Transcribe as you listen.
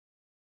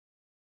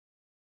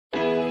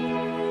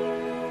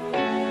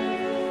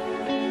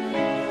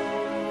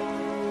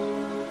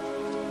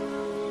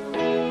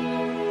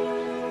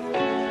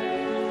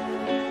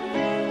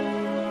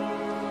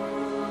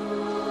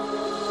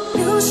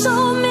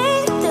show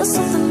me there's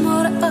something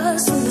more to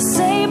us than the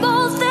same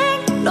old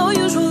thing. No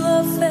usual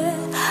affair.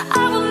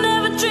 I will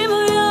never dream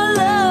of your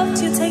love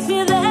till you take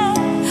me there,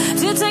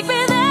 till you take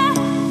me there.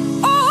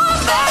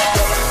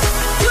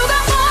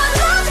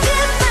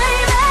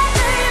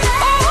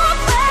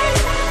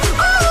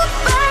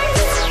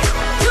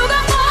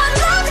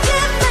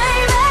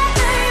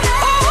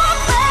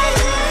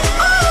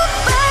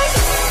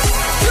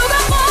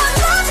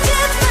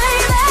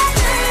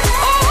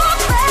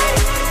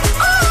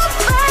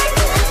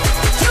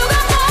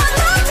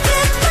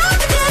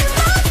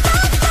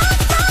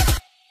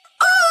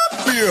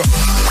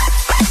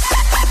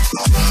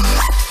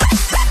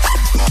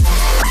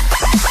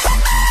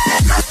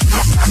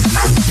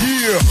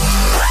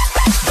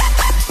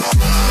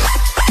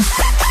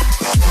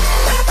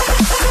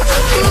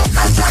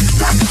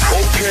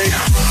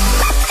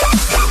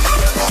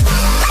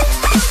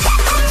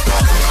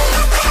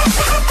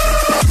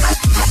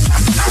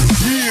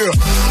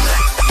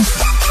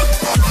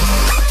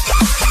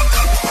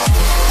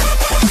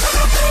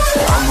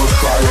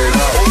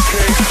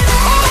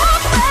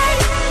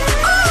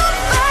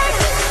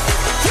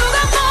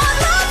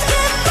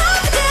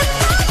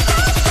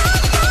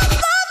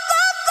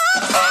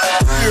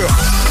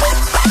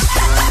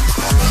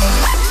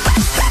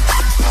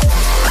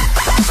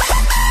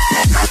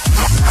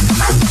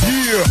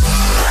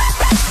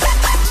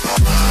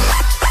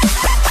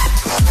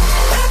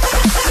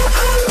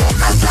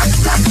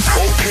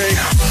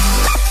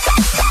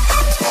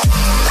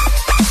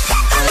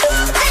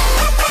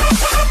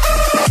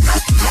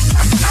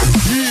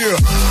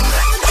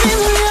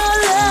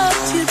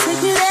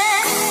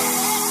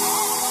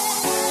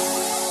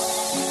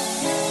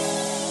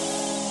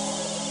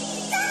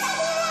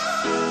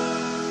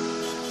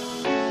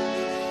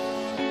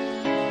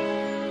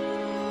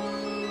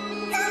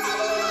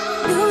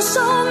 You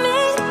show me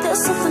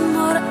there's something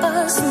more to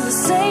us than the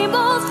same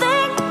old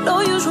thing. No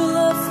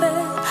usual